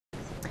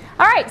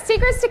All right,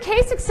 secrets to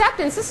case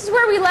acceptance. This is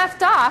where we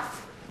left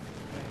off.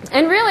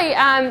 And really,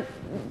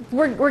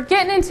 we're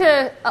getting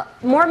into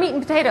more meat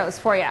and potatoes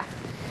for you.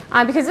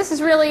 Because this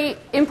is really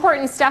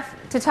important stuff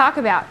to talk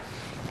about.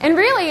 And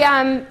really,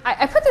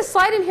 I put this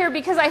slide in here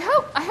because I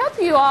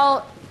hope you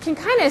all can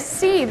kind of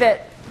see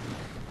that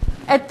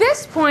at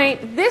this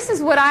point, this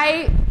is what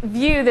I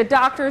view the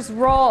doctor's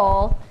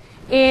role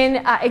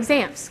in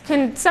exams.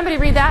 Can somebody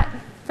read that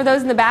for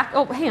those in the back?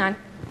 Oh, hang on.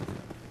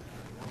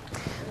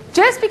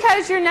 Just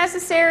because you're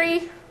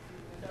necessary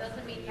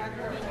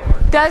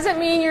doesn't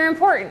mean you're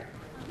important.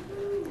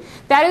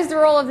 That is the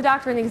role of the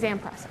doctor in the exam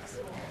process.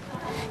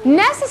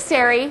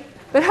 Necessary,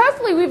 but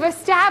hopefully we've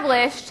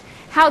established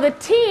how the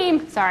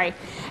team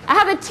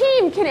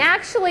can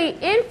actually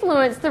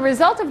influence the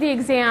result of the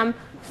exam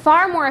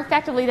far more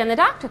effectively than the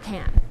doctor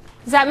can.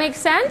 Does that make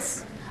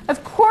sense?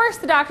 Of course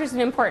the doctor's an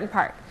important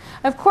part.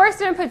 Of course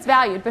their input's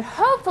valued, but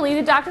hopefully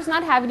the doctor's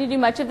not having to do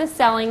much of the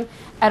selling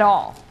at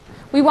all.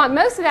 We want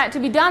most of that to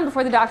be done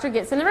before the doctor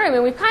gets in the room,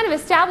 and we've kind of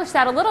established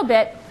that a little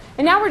bit,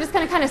 and now we're just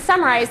going to kind of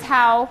summarize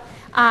how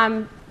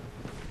to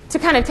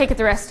kind of take it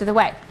the rest of the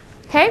way.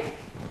 Okay?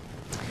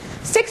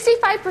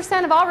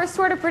 65% of all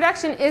restorative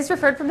production is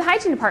referred from the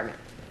hygiene department.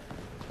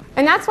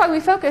 And that's why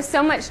we focus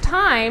so much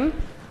time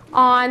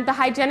on the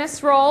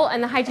hygienist's role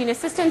and the hygiene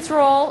assistant's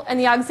role and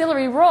the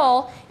auxiliary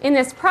role in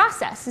this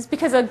process. Is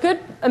because a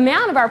good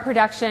amount of our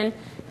production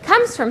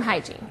comes from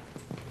hygiene.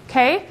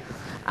 Okay?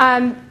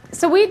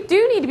 So we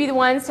do need to be the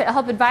ones to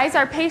help advise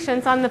our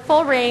patients on the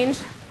full range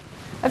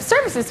of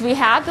services we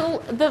have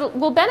that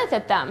will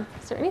benefit them.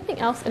 Is there anything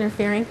else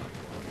interfering?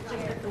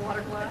 The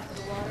water glass.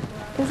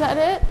 Is that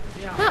it?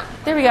 Yeah. Oh,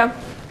 there we go.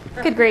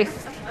 Good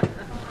grief.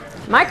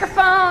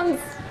 Microphones.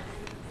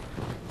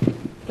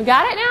 We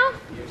got it now?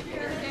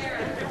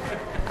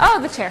 Oh,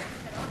 the chair.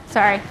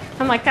 Sorry.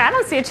 I'm like, I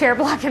don't see a chair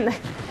blocking the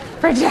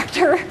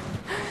projector.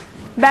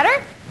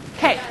 Better?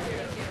 Okay.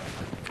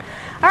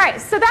 All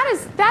right, so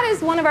that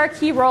is one of our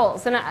key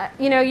roles. And,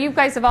 you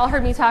guys have all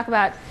heard me talk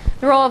about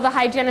the role of the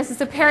hygienist as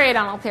a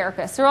periodontal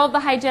therapist, the role of the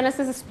hygienist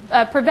as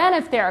a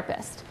preventive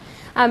therapist.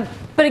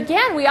 But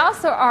again, we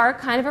also are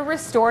kind of a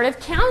restorative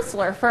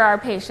counselor for our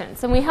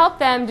patients. And we help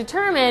them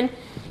determine,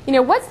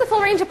 what's the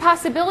full range of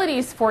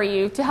possibilities for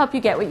you to help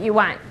you get what you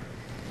want.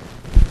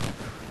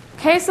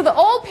 Okay, so the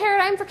old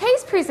paradigm for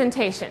case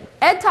presentation.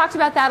 Ed talked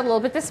about that a little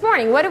bit this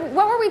morning. What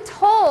were we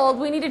told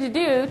we needed to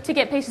do to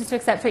get patients to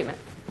accept treatment?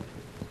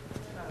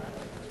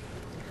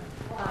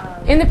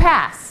 In the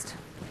past,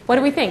 what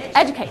do we think?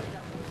 Educate.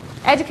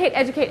 Educate,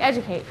 educate,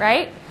 educate,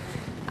 right?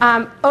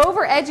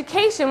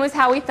 Over-education was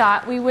how we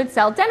thought we would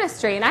sell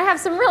dentistry. And I have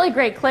some really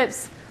great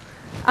clips.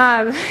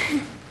 You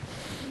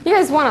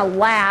guys want to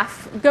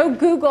laugh. Go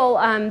Google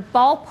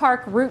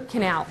ballpark root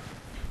canal.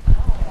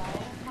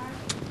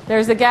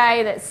 There's a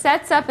guy that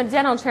sets up a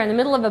dental chair in the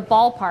middle of a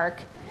ballpark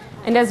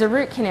and does a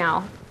root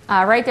canal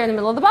right there in the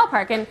middle of the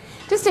ballpark. And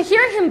just to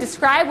hear him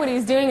describe what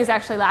he's doing is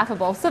actually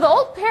laughable. So the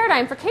old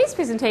paradigm for case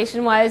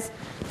presentation was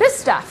this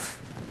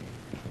stuff.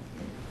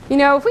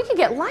 If we could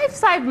get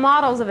life-size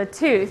models of a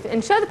tooth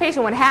and show the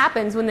patient what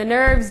happens when the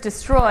nerve's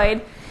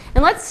destroyed,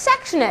 and let's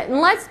section it,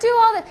 and let's do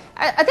all that.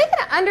 Are they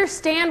going to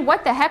understand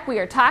what the heck we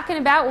are talking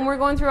about when we're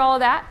going through all of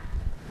that?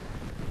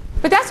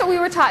 But that's what we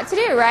were taught to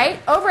do, right?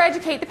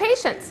 Over-educate the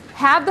patients.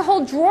 Have the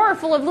whole drawer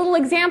full of little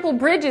example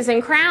bridges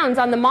and crowns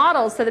on the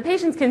models so the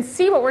patients can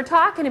see what we're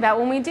talking about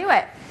when we do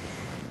it.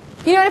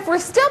 If we're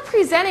still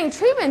presenting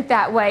treatment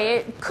that way,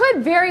 it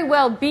could very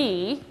well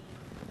be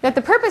that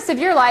the purpose of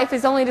your life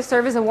is only to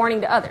serve as a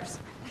warning to others.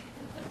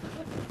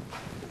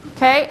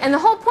 Okay? And the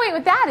whole point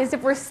with that is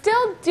if we're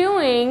still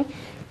doing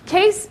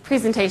case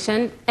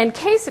presentation and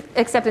case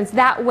acceptance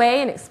that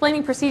way and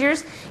explaining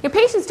procedures, your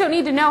patients don't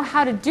need to know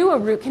how to do a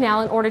root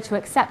canal in order to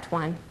accept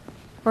one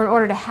or in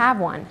order to have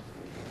one.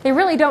 They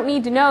really don't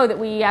need to know that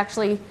we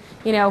actually,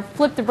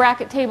 flip the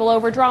bracket table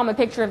over, draw them a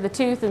picture of the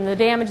tooth and the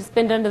damage that's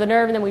been done to the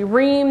nerve, and then we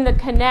ream the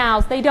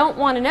canals. They don't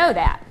want to know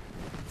that.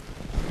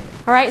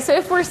 All right? So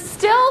if we're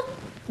still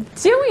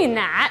doing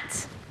that,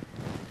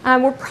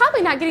 we're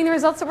probably not getting the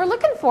results that we're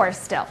looking for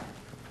still.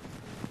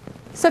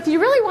 So if you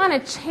really want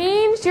to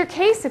change your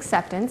case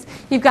acceptance,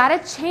 you've got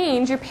to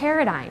change your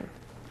paradigm.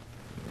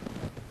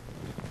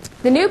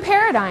 The new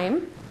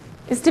paradigm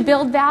is to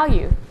build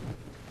value.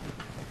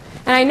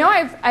 And I know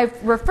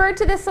I've referred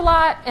to this a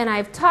lot, and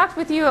I've talked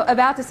with you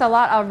about this a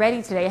lot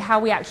already today, how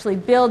we actually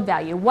build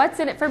value. What's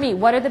in it for me?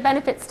 What are the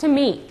benefits to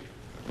me?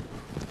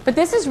 But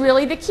this is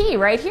really the key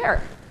right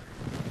here.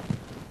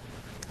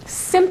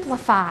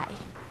 Simplify.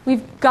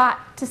 We've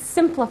got to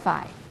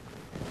simplify.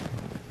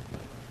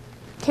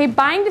 Okay,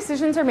 buying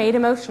decisions are made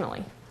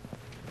emotionally.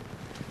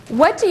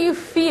 What do you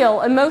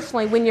feel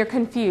emotionally when you're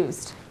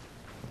confused?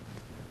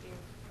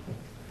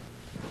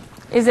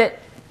 Is it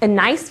a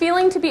nice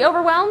feeling to be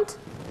overwhelmed?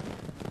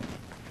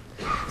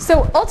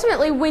 So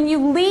ultimately, when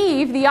you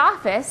leave the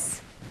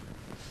office,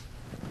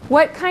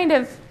 what kind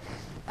of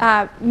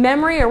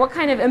memory or what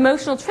kind of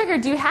emotional trigger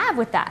do you have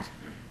with that?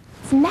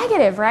 It's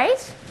negative,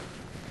 right?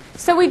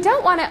 So we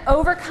don't want to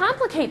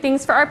overcomplicate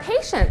things for our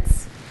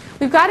patients.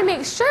 We've got to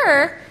make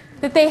sure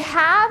that they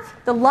have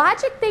the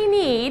logic they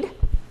need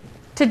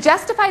to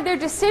justify their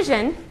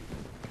decision.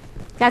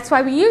 That's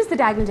why we use the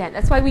diagonal dent.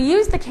 That's why we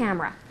use the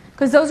camera,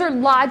 because those are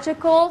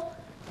logical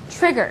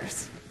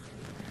triggers.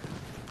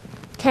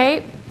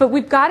 Okay? But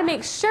we've got to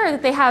make sure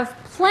that they have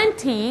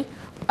plenty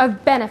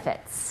of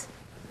benefits,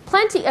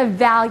 plenty of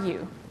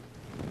value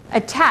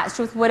attached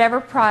with whatever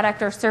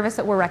product or service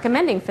that we're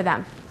recommending for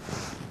them.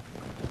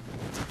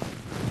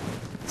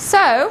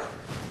 So,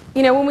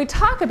 when we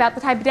talk about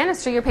the type of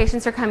dentistry your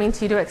patients are coming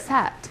to you to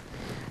accept,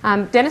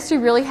 dentistry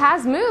really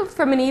has moved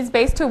from a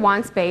needs-based to a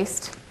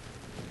wants-based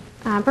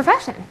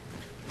profession.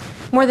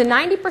 More than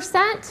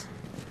 90%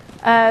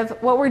 of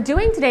what we're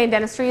doing today in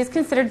dentistry is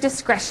considered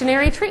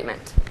discretionary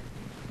treatment.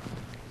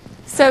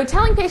 So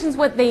telling patients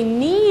what they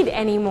need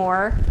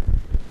anymore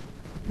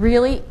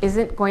really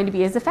isn't going to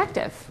be as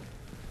effective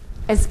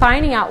as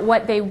finding out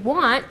what they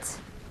want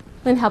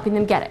and helping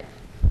them get it.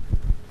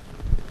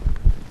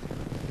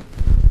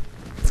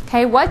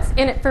 Okay, what's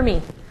in it for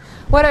me?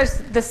 What are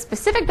the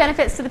specific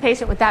benefits to the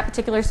patient with that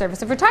particular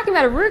service? If we're talking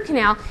about a root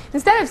canal,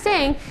 instead of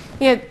saying,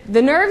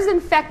 the nerve's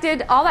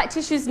infected, all that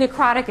tissue's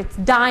necrotic, it's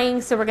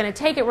dying, so we're going to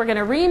take it, we're going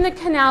to ream the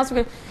canals,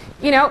 we're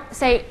going to,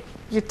 say,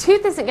 your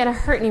tooth isn't going to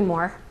hurt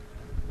anymore.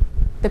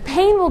 The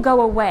pain will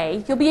go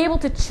away. You'll be able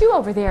to chew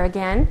over there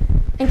again,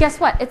 and guess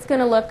what? It's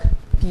going to look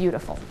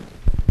beautiful.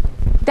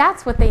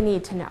 That's what they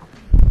need to know.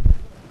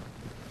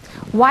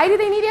 Why do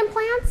they need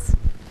implants?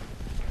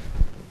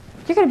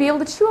 You're going to be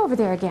able to chew over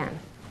there again.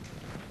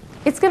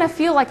 It's going to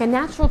feel like a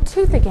natural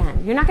tooth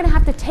again. You're not going to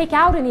have to take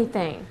out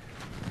anything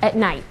at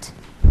night.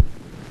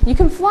 You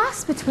can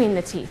floss between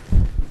the teeth.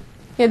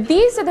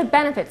 These are the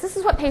benefits. This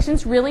is what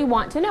patients really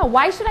want to know.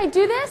 Why should I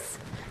do this?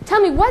 Tell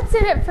me, what's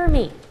in it for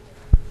me?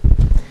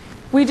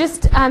 We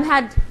just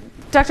had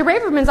Dr.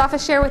 Braverman's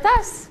office share with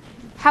us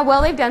how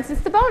well they've done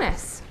since the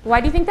bonus. Why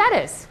do you think that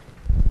is?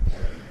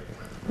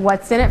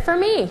 What's in it for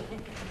me?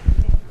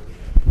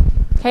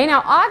 Okay,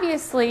 now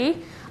obviously,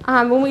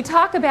 when we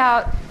talk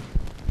about,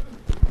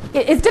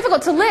 it's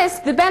difficult to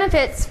list the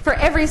benefits for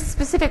every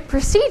specific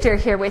procedure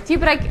here with you,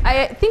 but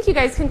I think you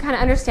guys can kind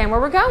of understand where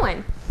we're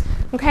going.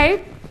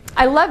 Okay,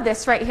 I love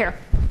this right here.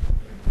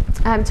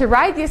 To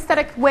ride the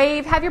aesthetic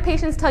wave, have your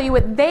patients tell you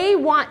what they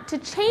want to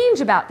change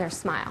about their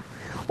smile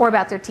or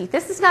about their teeth.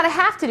 This is not a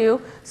have to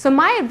do, so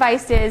my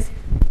advice is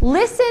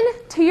listen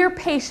to your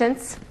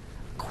patients,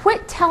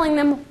 quit telling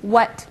them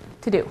what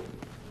to do.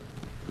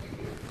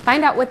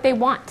 Find out what they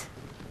want.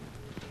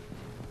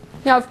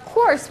 Now, of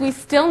course, we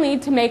still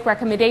need to make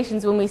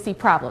recommendations when we see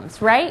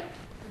problems, right?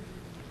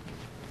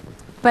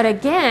 But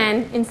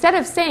again, instead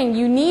of saying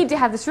you need to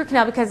have this root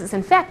canal because it's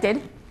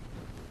infected,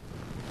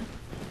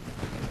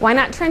 why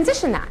not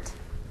transition that?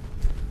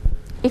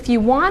 If you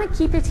want to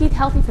keep your teeth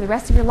healthy for the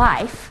rest of your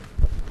life,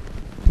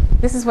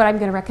 this is what I'm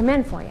going to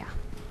recommend for you.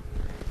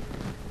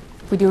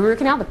 If we do a root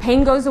canal, the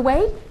pain goes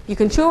away, you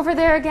can chew over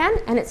there again,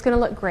 and it's going to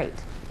look great.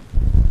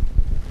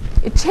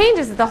 It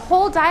changes the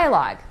whole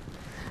dialogue.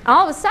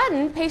 All of a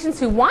sudden, patients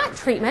who want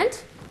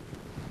treatment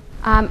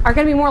are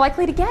going to be more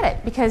likely to get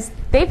it because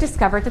they've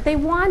discovered that they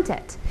want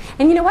it.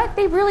 And you know what?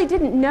 They really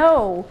didn't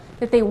know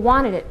that they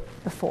wanted it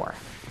before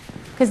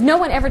because no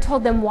one ever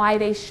told them why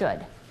they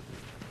should.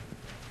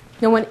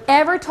 No one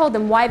ever told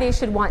them why they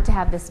should want to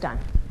have this done.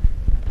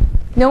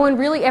 No one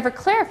really ever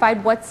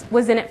clarified what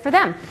was in it for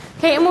them.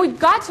 Okay, and we've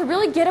got to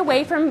really get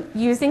away from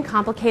using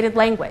complicated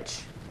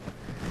language.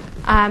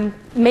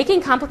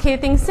 Making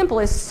complicated things simple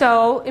is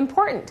so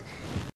important.